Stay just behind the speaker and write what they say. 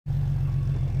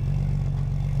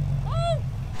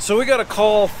So we got a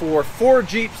call for 4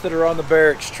 Jeeps that are on the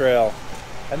barracks trail.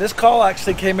 And this call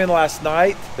actually came in last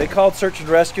night. They called search and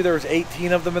rescue. There was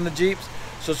 18 of them in the Jeeps.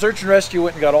 So search and rescue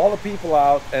went and got all the people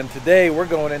out, and today we're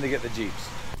going in to get the Jeeps.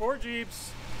 4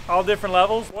 Jeeps, all different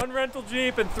levels. 1 rental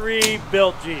Jeep and 3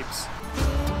 built Jeeps.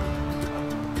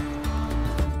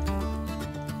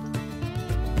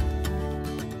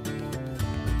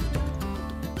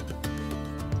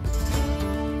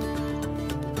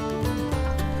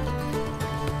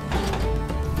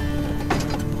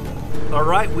 All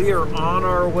right, we are on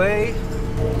our way.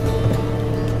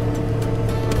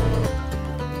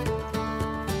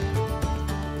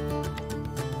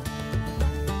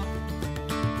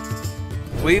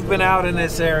 We've been out in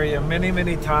this area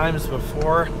many times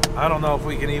before. I don't know if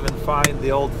we can even find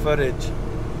the old footage.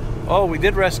 Oh, we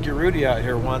did rescue Rudy out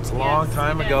here once a long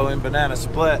time ago in Banana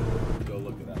Split. Go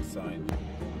look at that sign.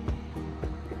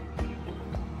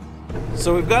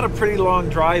 So we've got a pretty long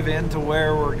drive in to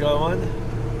where we're going,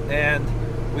 and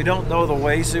we don't know the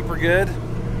way super good.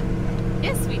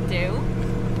 Yes, we do.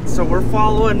 So we're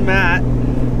following Matt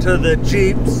to the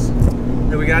Jeeps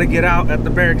that we got to get out at the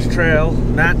barracks trail.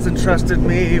 Matt's entrusted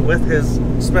me with his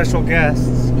special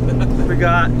guests. We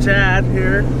got Chad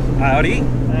here, howdy,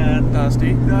 and Dusty,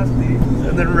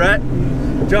 and then Rhett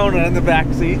and Jonah in the back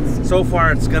seats. So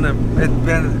far it's been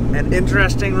an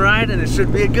interesting ride, and it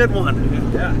should be a good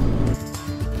one. Yeah.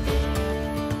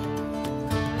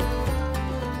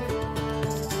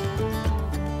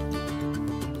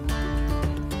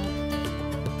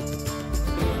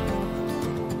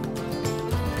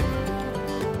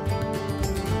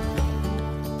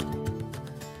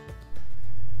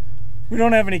 We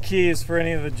don't have any keys for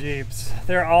any of the Jeeps.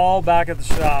 They're all back at the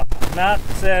shop. Matt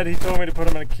said he told me to put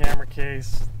them in a camera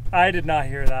case. I did not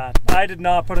hear that. I did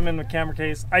not put them in the camera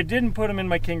case. I didn't put them in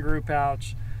my kangaroo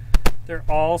pouch. They're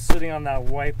all sitting on that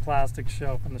white plastic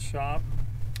shelf in the shop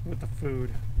with the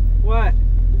food. What?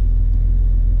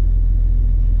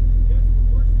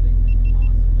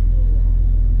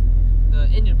 The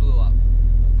engine blew up.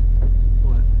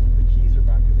 What? The keys are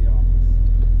back in the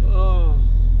office. Oh,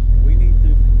 we need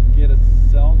to get a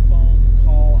cell phone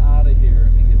call out of here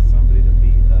and get somebody to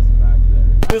meet us back there.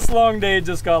 This long day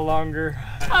just got longer.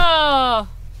 Oh,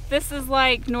 this is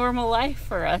like normal life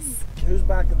for us. Who's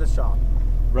back in the shop?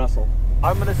 Russell.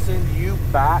 I'm gonna send you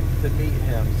back to meet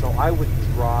him, so I would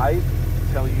drive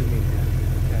until you meet him.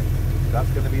 Okay. That's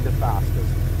gonna be the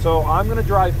fastest. So I'm gonna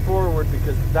drive forward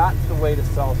because that's the way to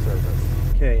cell service.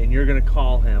 Okay, and you're gonna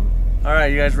call him. All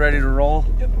right, you guys ready to roll?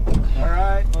 Yep. All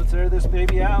right, let's air this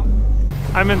baby out.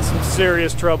 I'm in some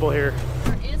serious trouble here.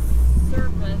 There is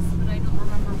service, but I don't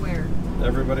remember where.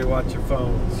 Everybody watch your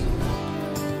phones.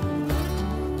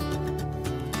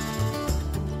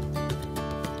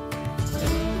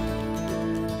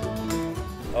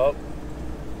 Oh,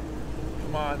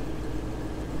 come on.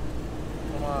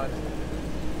 Come on.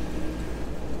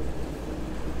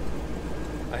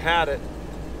 I had it.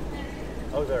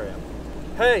 Oh, there I am.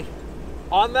 Hey,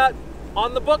 on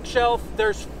the bookshelf,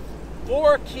 there's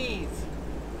 4 keys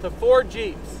to 4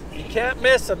 Jeeps. You can't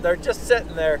miss them. They're just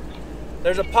sitting there.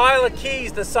 There's a pile of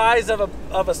keys the size of a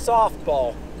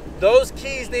softball. Those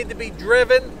keys need to be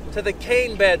driven to the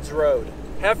Cane Beds Road.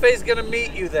 Hefe's gonna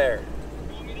meet you there.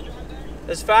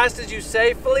 As fast as you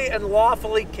safely and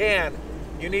lawfully can,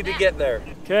 you need to get there.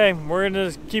 Okay, we're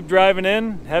gonna keep driving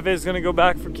in. Hefe's gonna go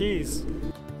back for keys.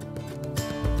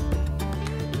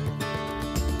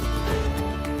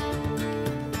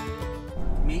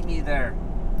 Meet me there.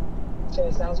 Okay,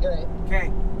 sounds great.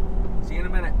 Okay, see you in a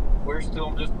minute. We're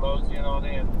still just moseying on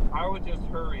in. I would just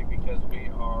hurry because we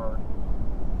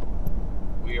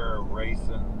are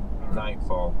racing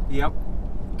nightfall. Yep.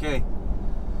 Okay.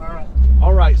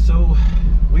 All right, so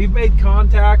we've made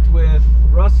contact with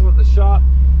Russell at the shop.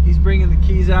 He's bringing the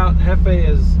keys out. Hefe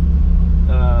is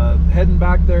heading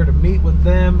back there to meet with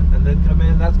them and then come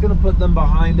in. That's going to put them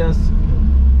behind us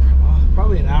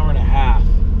probably an hour and a half.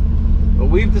 But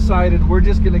we've decided we're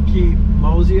just going to keep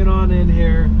moseying on in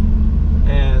here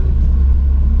and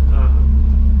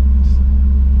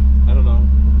I don't know.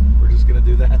 We're just going to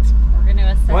do that. We're going to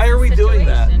assess Why are we the doing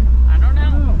that? situation. I don't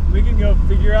know. We can go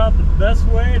figure out the best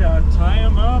way to tie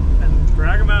them up and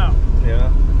drag them out.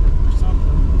 Yeah. Or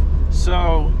something.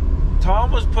 So,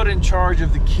 Tom was put in charge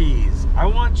of the keys. I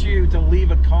want you to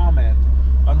leave a comment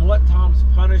on what Tom's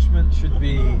punishment should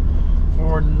be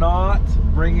for not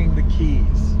bringing the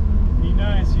keys. Be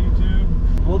nice, YouTube.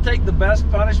 We'll take the best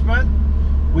punishment,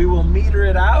 we will meter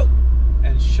it out,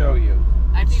 and show you.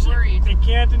 I'd be worried. It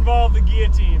can't involve the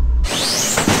guillotine.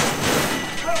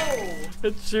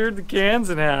 It sheared the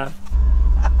cans in half.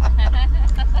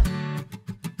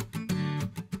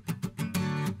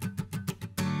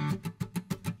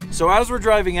 So as we're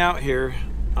driving out here,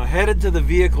 headed to the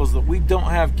vehicles that we don't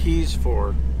have keys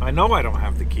for. I know I don't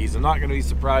have the keys. I'm not going to be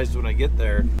surprised when I get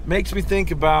there. Makes me think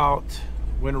about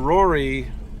when Rory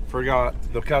forgot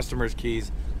the customer's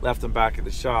keys, left them back at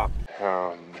the shop.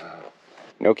 Oh no.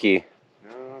 No key.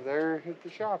 No, they're at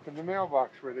the shop in the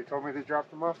mailbox where they told me they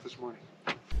dropped them off this morning.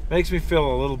 Makes me feel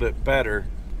a little bit better.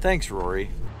 Thanks,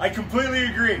 Rory. I completely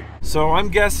agree. So I'm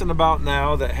guessing about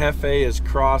now that Hefe is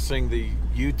crossing the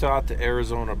Utah to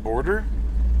Arizona border,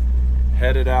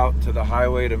 headed out to the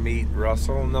highway to meet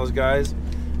Russell and those guys.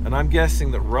 And I'm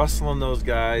guessing that Russell and those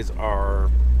guys are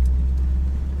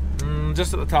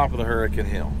just at the top of the Hurricane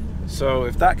Hill. So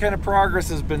if that kind of progress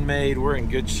has been made, we're in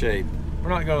good shape. We're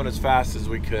not going as fast as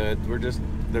we could.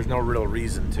 There's no real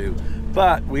reason to.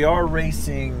 But we are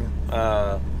racing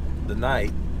the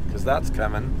night, because that's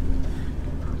coming.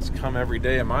 It's come every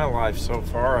day of my life so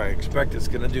far. I expect it's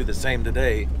going to do the same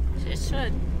today. It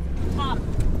should. Mom,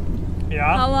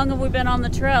 Yeah? how long have we been on the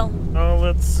trail? Oh,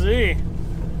 let's see.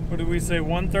 What did we say,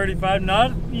 135?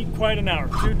 Not quite an hour,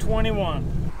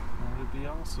 221. That'd be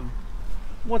awesome.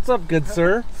 What's up, good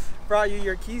sir? Brought you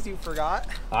your keys you forgot.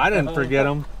 I didn't forget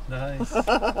them. Nice.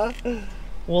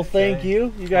 Well, thank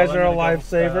you. You guys are a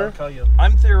lifesaver.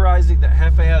 I'm theorizing that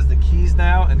Hefe has the keys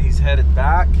now and he's headed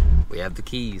back. We have the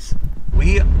keys.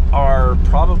 We are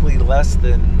probably less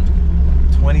than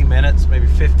 20 minutes, maybe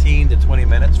 15 to 20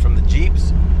 minutes from the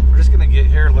Jeeps. We're just gonna get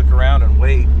here, look around and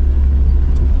wait.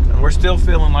 And we're still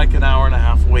feeling like an hour and a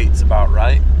half wait's about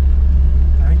right.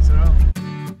 I think so.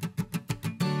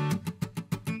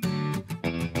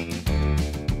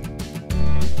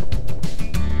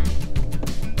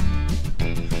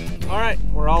 All right,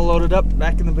 we're all loaded up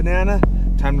back in the banana.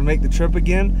 Time to make the trip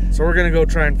again. So we're gonna go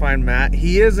try and find Matt.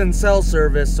 He is in cell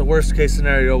service, so worst case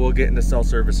scenario, we'll get into cell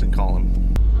service and call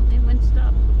him. Oh, they went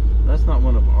stop. That's not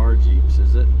one of our Jeeps,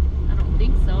 is it? I don't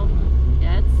think so.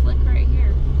 Yeah, it's slick right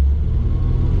here.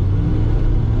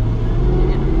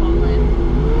 Didn't fall in.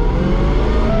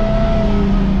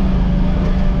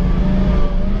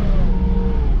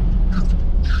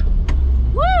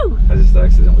 Woo! I just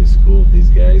accidentally schooled these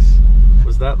guys.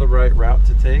 Was that the right route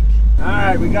to take? All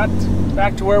right, we got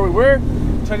back to where we were.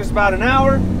 Took us about an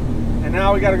hour, and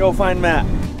now we gotta go find Matt.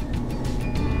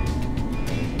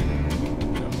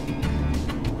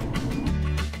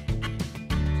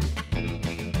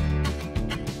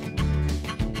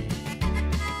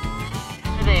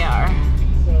 There they are.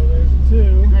 So there's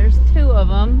two. There's two of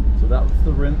them. So that was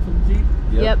the rental Jeep?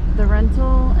 Yep, the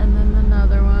rental and then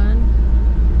another one.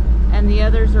 And the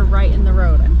others are right in the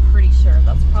road, I'm pretty sure.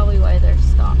 That's probably why they're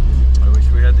stopped. I wish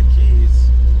we had the keys.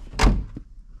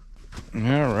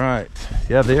 All right.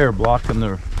 Yeah, they are blocking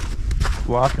the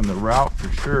route for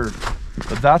sure.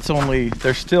 But that's only,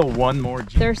 there's still one more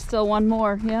Jeep. There's still one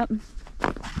more, yep.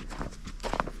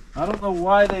 I don't know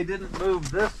why they didn't move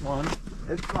this one.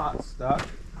 It's not stuck.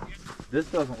 This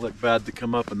doesn't look bad to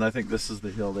come up, and I think this is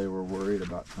the hill they were worried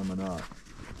about coming up.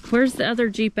 Where's the other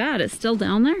Jeep at? It's still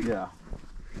down there? Yeah.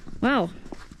 Wow.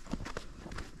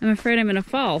 I'm afraid I'm gonna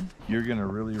fall. You're gonna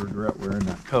really regret wearing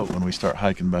that coat when we start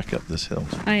hiking back up this hill.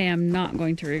 I am not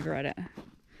going to regret it.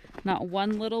 Not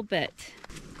one little bit.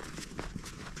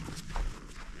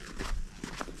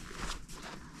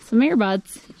 Some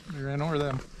earbuds. We ran over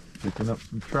them. Picking up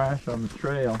some trash on the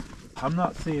trail. I'm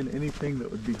not seeing anything that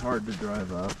would be hard to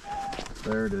drive up.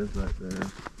 There it is right there.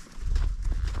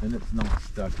 And it's not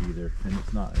stuck either, and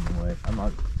it's not in the way. I'm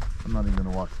not even gonna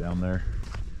walk down there.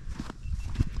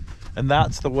 And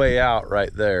that's the way out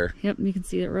right there. Yep, you can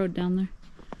see that road down there.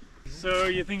 So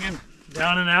you thinking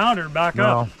down and out or back No,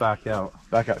 up? back out.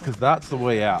 Back out, because that's the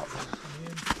way out.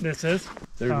 This is?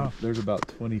 There's about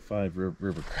 25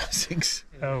 river crossings.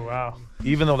 Oh, wow.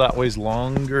 Even though that way's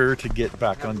longer to get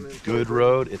back on good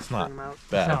road, it's not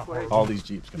bad. No. All these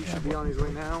Jeeps can He should handle be it. on his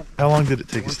way now. How long did it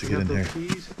take us Once to we get in got here?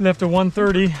 those keys, Left at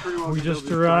 1:30. pretty well We be able just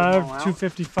to drive them arrived, all out.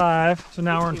 2:55. It's an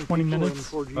hour and 20 people in minutes.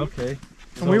 4 Jeeps. Okay.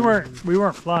 And we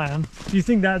weren't flying. Do you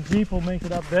think that Jeep will make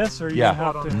it up this, or you Yeah,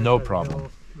 have to? no problem.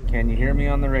 Can you hear me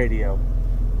on the radio?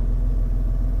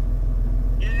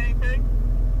 Get anything?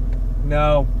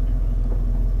 No.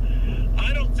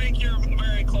 I don't think you're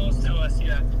very close to us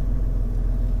yet.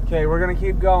 Okay, we're gonna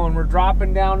keep going. We're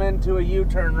dropping down into a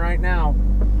U-turn right now.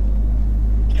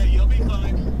 Okay, you'll be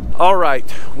fine. All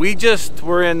right, we just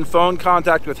were in phone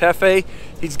contact with Hefe.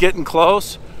 He's getting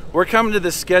close. We're coming to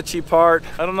this sketchy part.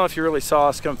 I don't know if you really saw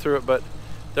us come through it, but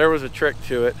there was a trick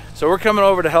to it. So we're coming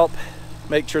over to help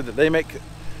make sure that they make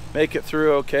it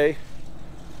through okay.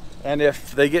 And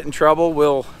if they get in trouble,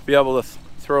 we'll be able to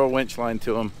throw a winch line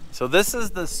to them. So this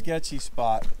is the sketchy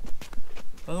spot.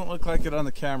 Doesn't look like it on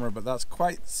the camera, but that's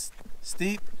quite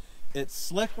steep It's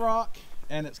slick rock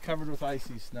and it's covered with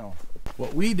icy snow.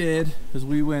 What we did is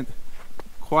we went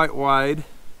quite wide.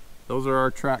 Those are our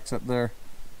tracks up there,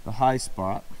 the high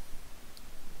spot.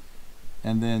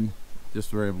 And then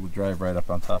just were able to drive right up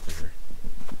on top of here.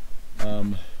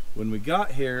 When we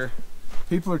got here,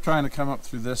 people are trying to come up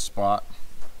through this spot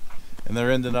and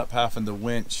they're ending up having to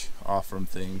winch off from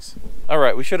things. All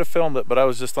right, we should have filmed it, but I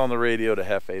was just on the radio to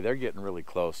Hefe. They're getting really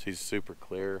close. He's super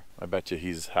clear. I bet you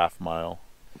he's half mile.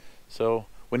 So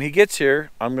when he gets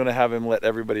here, I'm gonna have him let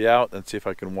everybody out and see if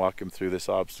I can walk him through this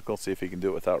obstacle, see if he can do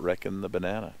it without wrecking the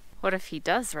banana. What if he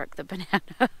does wreck the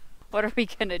banana? What are we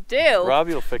gonna do?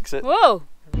 Robbie will fix it. Whoa!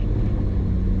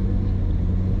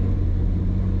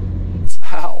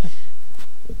 Ow.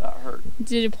 That hurt.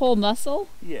 Did you pull muscle?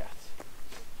 Yes.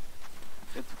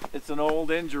 It's an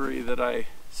old injury that I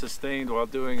sustained while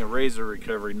doing a razor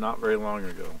recovery not very long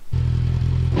ago.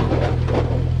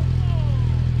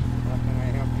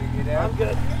 I'm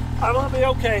good. I'm gonna be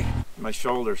okay. My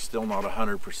shoulder's still not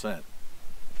 100%.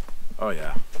 Oh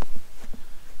yeah.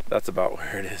 That's about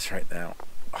where it is right now.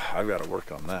 I've got to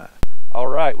work on that. All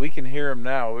right, we can hear him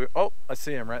now. Oh, I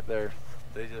see him right there.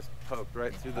 They just poked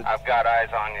right through the... I've got eyes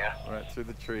on you. Right through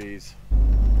the trees.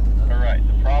 All right,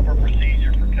 the proper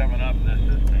procedure for coming up this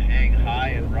is to hang high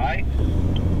and right,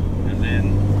 and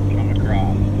then come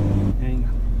across.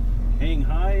 Hang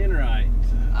high and right.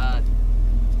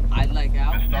 I'd like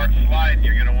out. To start sliding,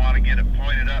 you're gonna want to get it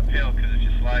pointed uphill, because if you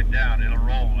slide down, it'll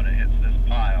roll when it hits this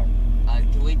pile.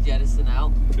 Can we jettison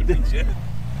out? Could be jet.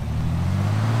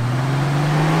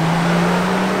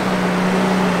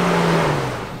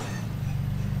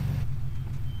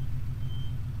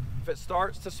 If it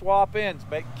starts to swap ends,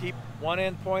 keep one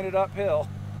end pointed uphill.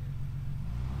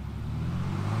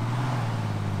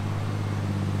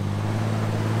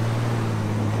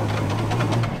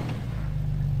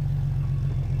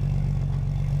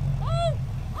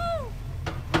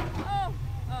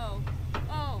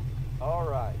 All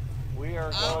right, we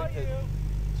are going to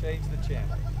change the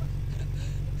channel.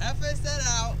 Hefe said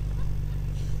out.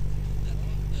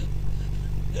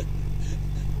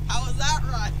 How was that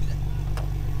ride?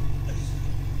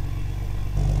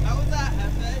 How was that,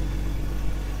 Hefe?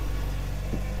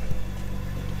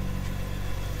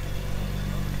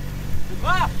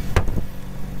 Ah!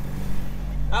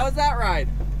 How was that ride?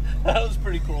 That was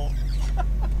pretty cool.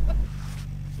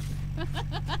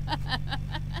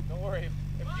 Don't worry,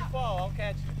 if you fall, I'll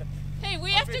catch you. Hey,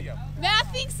 we have to...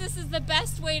 Matt thinks this is the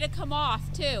best way to come off,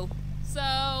 too. So...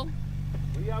 Well,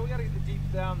 yeah, we gotta get the Jeep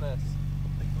down this.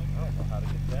 I don't know how to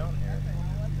get down here.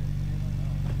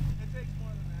 It takes more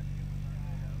than that.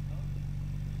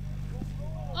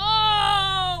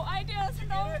 Oh! I just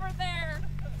over there.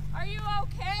 Are you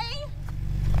okay?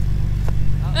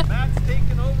 Matt's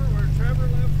taking over where Trevor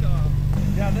left off.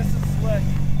 Yeah, this is slick.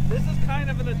 This is kind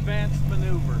of an advanced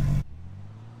maneuver.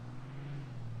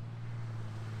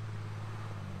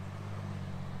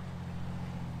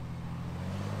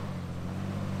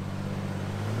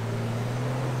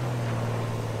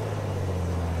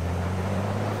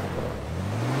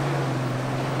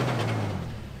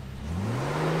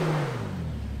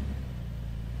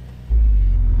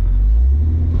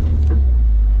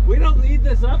 We don't need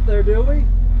this up there, do we?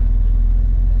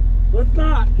 Let's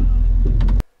not.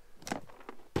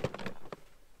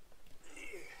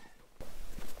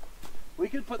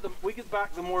 We could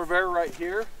back the Morrvair right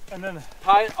here And then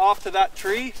tie it off to that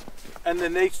tree, and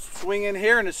then they swing in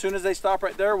here, and as soon as they stop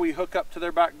right there, we hook up to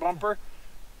their back bumper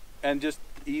and just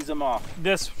ease them off.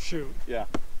 this shoot. Yeah.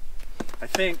 I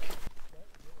think.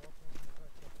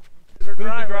 Who's the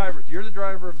driver? You're the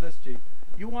driver of this Jeep.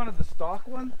 You wanted the stock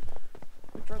one?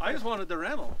 I just wanted the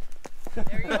rental.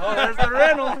 There you go. Oh, there's the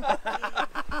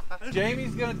rental.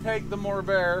 Jamie's gonna take the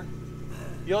Morrvair.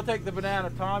 You'll take the banana.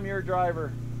 Tom, you're a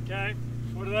driver. Okay.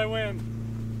 What did I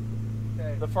win?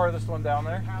 Okay. The farthest one down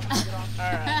there.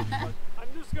 Alright. I'm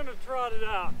just gonna trot it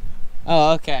out.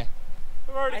 Oh, okay.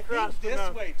 I've already crossed this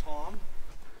enough. way, Tom.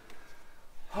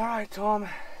 All right, Tom.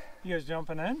 You guys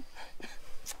jumping in?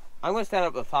 I'm gonna stand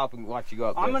up at the top and watch you go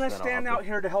up. I'm this, gonna then I'll stand hop out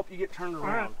here to help you get turned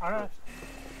around. Alright. in.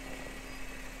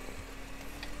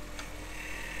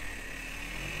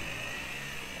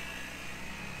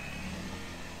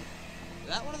 Is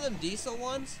that one of them diesel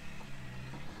ones?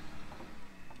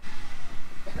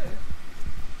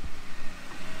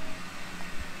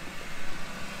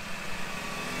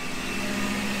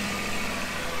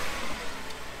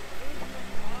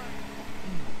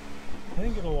 I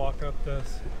think it'll walk up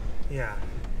this. Yeah.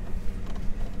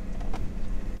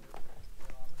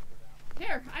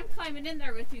 Here, I'm climbing in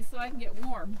there with you so I can get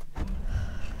warm.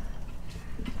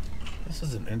 This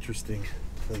is an interesting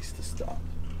place to stop.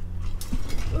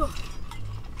 Okay.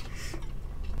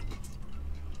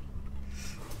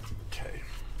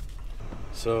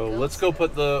 So let's go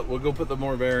put the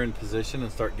Morrvair in position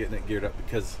and start getting it geared up,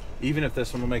 because even if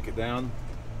this one will make it down,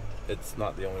 it's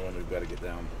not the only one we've got to get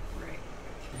down. Right.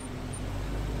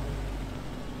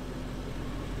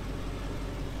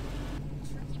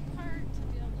 Tricky part to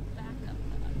be able to back up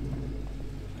that.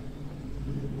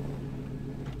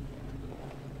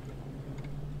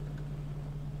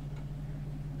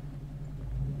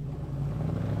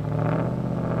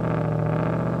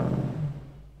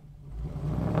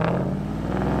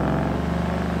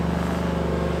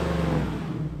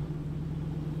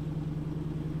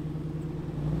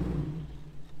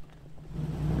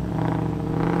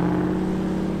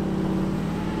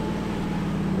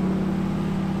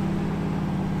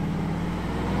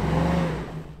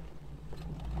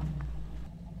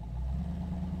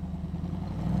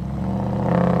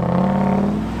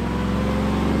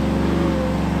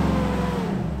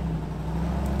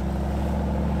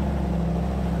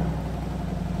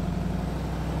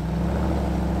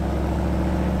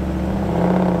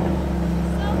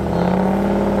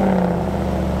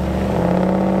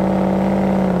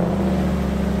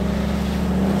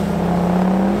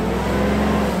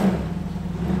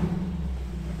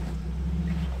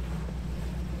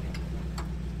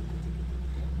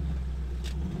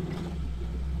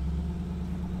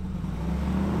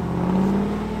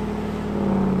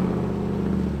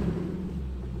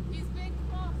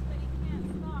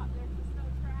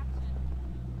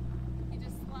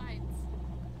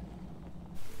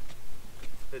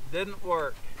 It didn't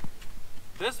work.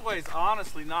 This way's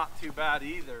honestly not too bad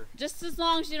either. Just as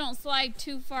long as you don't slide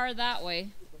too far that way.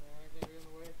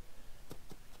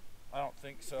 I don't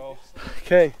think so.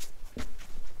 Okay. Let's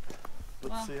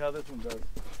Well, see how this one does.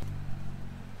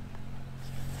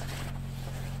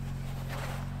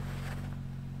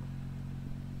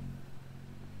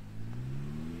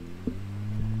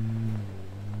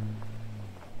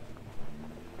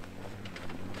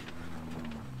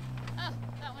 oh,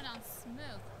 that went on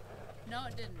smooth. No,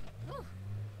 it didn't. Whew.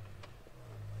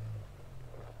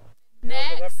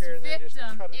 Next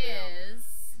victim is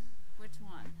which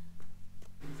one?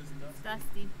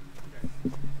 Dusty.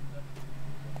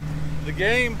 The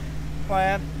game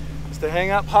plan is to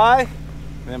hang up high,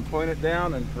 and then point it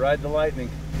down and ride the lightning.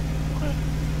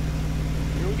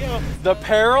 Here we go. The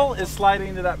peril is sliding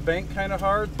into that bank kind of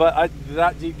hard, but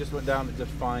that Jeep just went down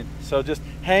just fine. So just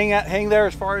hang there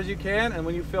as far as you can, and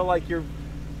when you feel like you're,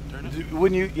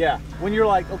 when you're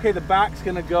like, okay, the back's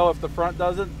gonna go if the front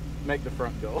doesn't, make the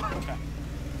front go. Okay.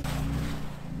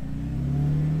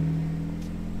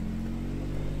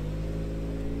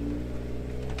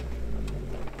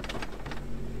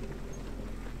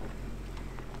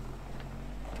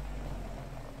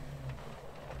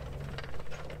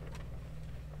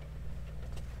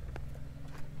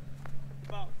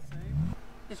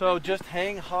 So just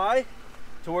hang high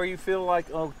to where you feel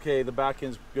like, okay, the back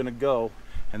end's gonna go,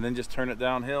 and then just turn it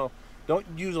downhill. Don't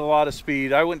use a lot of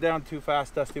speed. I went down too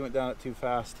fast, Dusty went down it too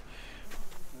fast.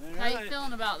 How you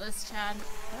feeling about this, Chad?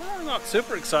 I'm not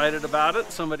super excited about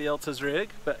it, somebody else's rig,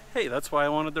 but hey, that's why I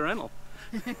wanted the rental.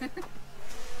 Hopefully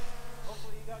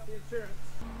you got the insurance.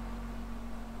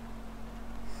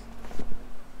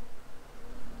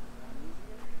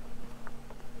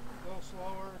 Go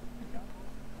slower.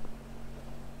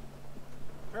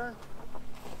 Turn.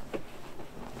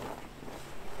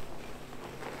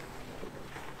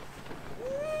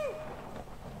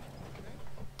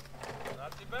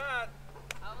 Not too bad.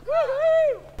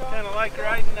 Kind of like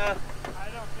riding a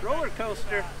roller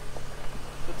coaster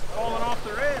that's falling off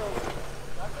the rails.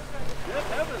 Good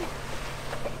heavens.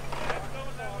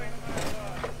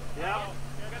 Yeah.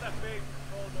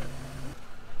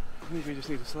 I think we just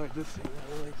need to slide this thing out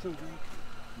of the way someday.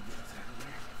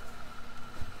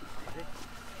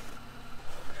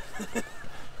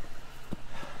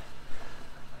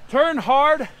 Turn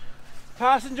hard,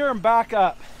 passenger, and back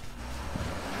up.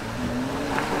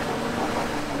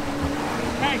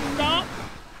 Okay, stop.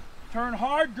 Turn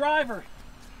hard, driver,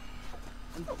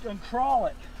 and crawl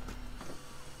it.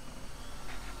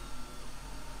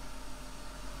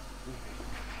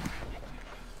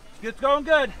 It's going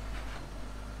good.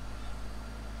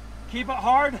 Keep it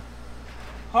hard.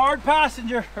 Hard,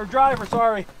 passenger or driver.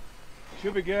 Sorry.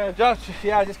 Should be good. Just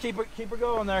keep her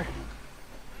going there.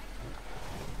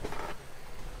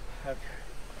 Okay.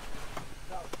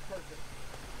 That was perfect.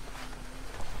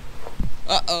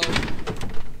 Uh-oh.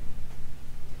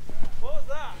 What was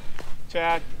that?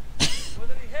 Chad, What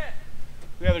did he hit?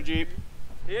 the other Jeep.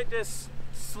 It just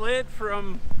slid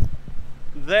from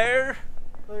there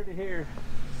clear to here.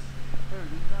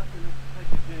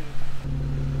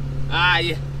 Ah,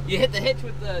 you hit the hitch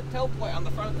with the toe point on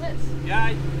the front of this. Yeah,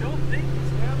 I don't think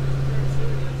it's damaged very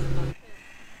serious.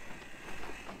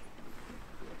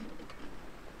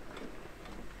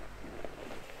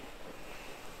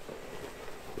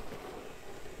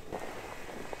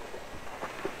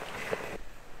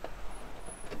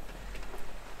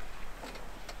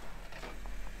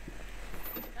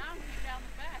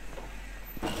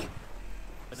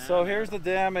 So here's the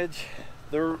damage.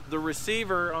 The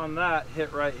receiver on that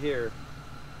hit right here.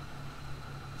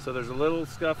 So there's a little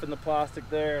scuff in the plastic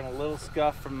there and a little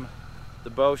scuff from the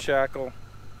bow shackle.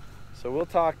 So we'll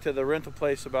talk to the rental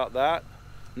place about that.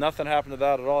 Nothing happened to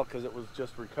that at all because it was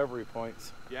just recovery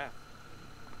points. Yeah.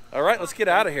 All right, let's get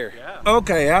out of here. Yeah.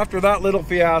 Okay, after that little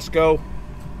fiasco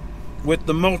with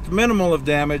the most minimal of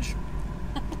damage,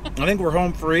 I think we're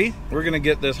home free. We're gonna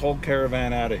get this whole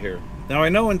caravan out of here. Now I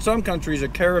know in some countries a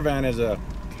caravan is a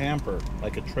camper,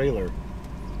 like a trailer.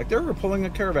 Like they were pulling a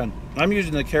caravan. I'm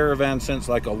using the caravan since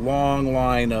like a long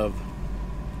line of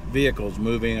vehicles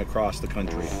moving across the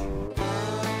country.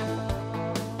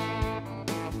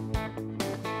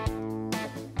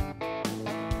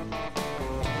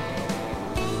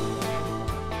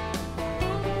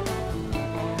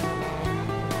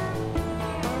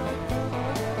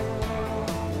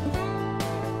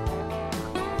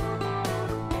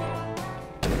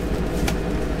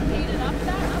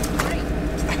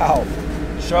 Ow.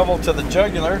 Shovel to the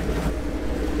jugular.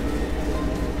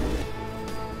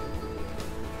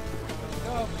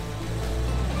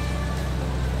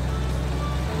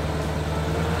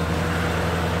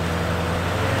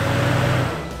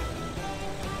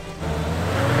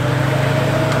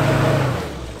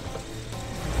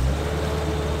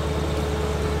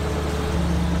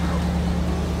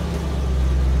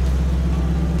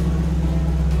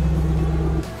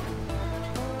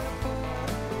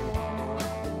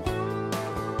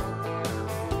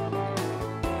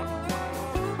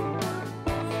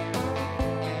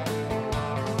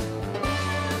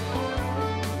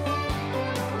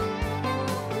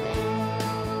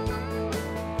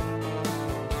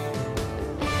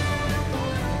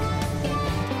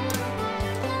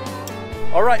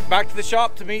 All right, back to the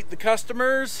shop to meet the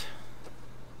customers.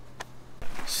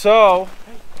 So,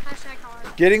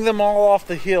 getting them all off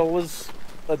the hill was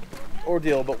an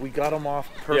ordeal, but we got them off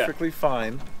perfectly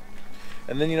fine.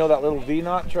 And then you know that little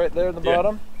V-notch right there in the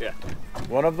bottom? Yeah.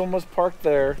 One of them was parked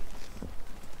there.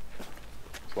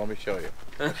 So let me show you.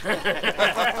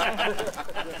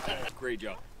 Great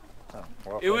job. Oh,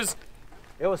 well, It was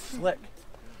slick.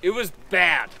 It was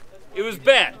bad. It was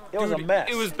bad. It was a mess.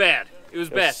 It was bad. It was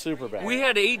bad. Super bad. We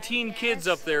had 18 kids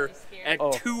up there at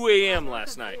 2 a.m.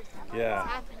 last night.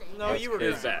 Yeah. No, you were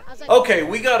good. Bad. Okay,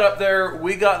 we got up there.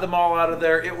 We got them all out of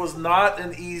there. It was not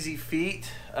an easy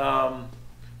feat, but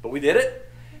we did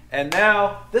it. And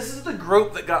now, this is the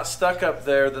group that got stuck up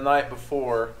there the night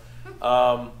before.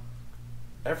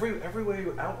 Every way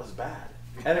out was bad.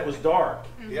 And it was dark.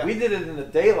 Yeah. We did it in the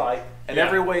daylight, and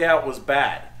every way out was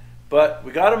bad. But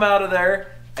we got them out of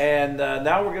there. And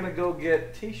now we're gonna go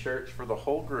get t-shirts for the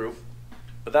whole group,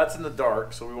 but that's in the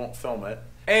dark, so we won't film it.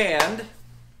 And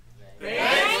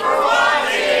thanks for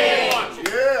watching!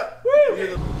 Yeah!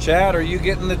 Woo. Chad, are you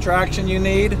getting the traction you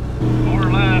need? More or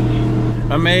less.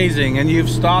 Amazing, and you've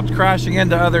stopped crashing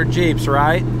into other Jeeps,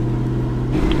 right?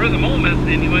 For the moment,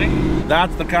 anyway.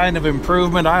 That's the kind of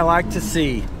improvement I like to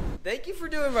see. Thank you for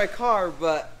doing my car,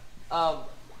 but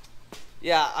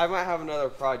yeah, I might have another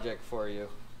project for you.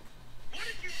 What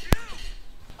did you do?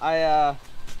 I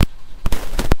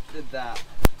did that.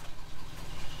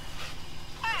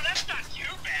 Oh, that's not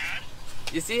too bad.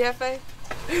 You see, Hefe?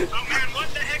 Oh man, what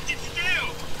the heck did you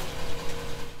do?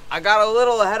 I got a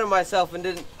little ahead of myself and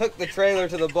didn't hook the trailer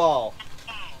to the ball.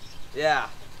 Oh. Yeah.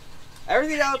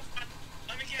 Everything else.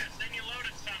 Let me guess, then you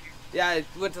loaded something. Yeah, I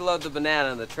went to load the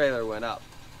banana and the trailer went up.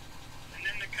 And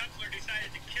then the coupler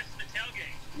decided to kiss the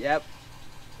tailgate. Yep.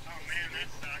 Oh man, that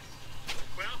sucks.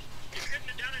 Well, you couldn't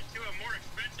have done it to a more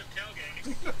expensive tailgate.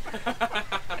 I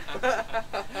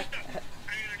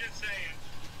mean, I'm just saying.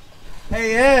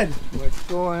 Hey Ed, What's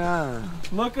going on?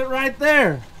 look at right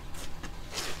there.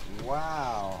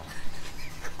 Wow.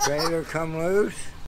 Trailer come loose?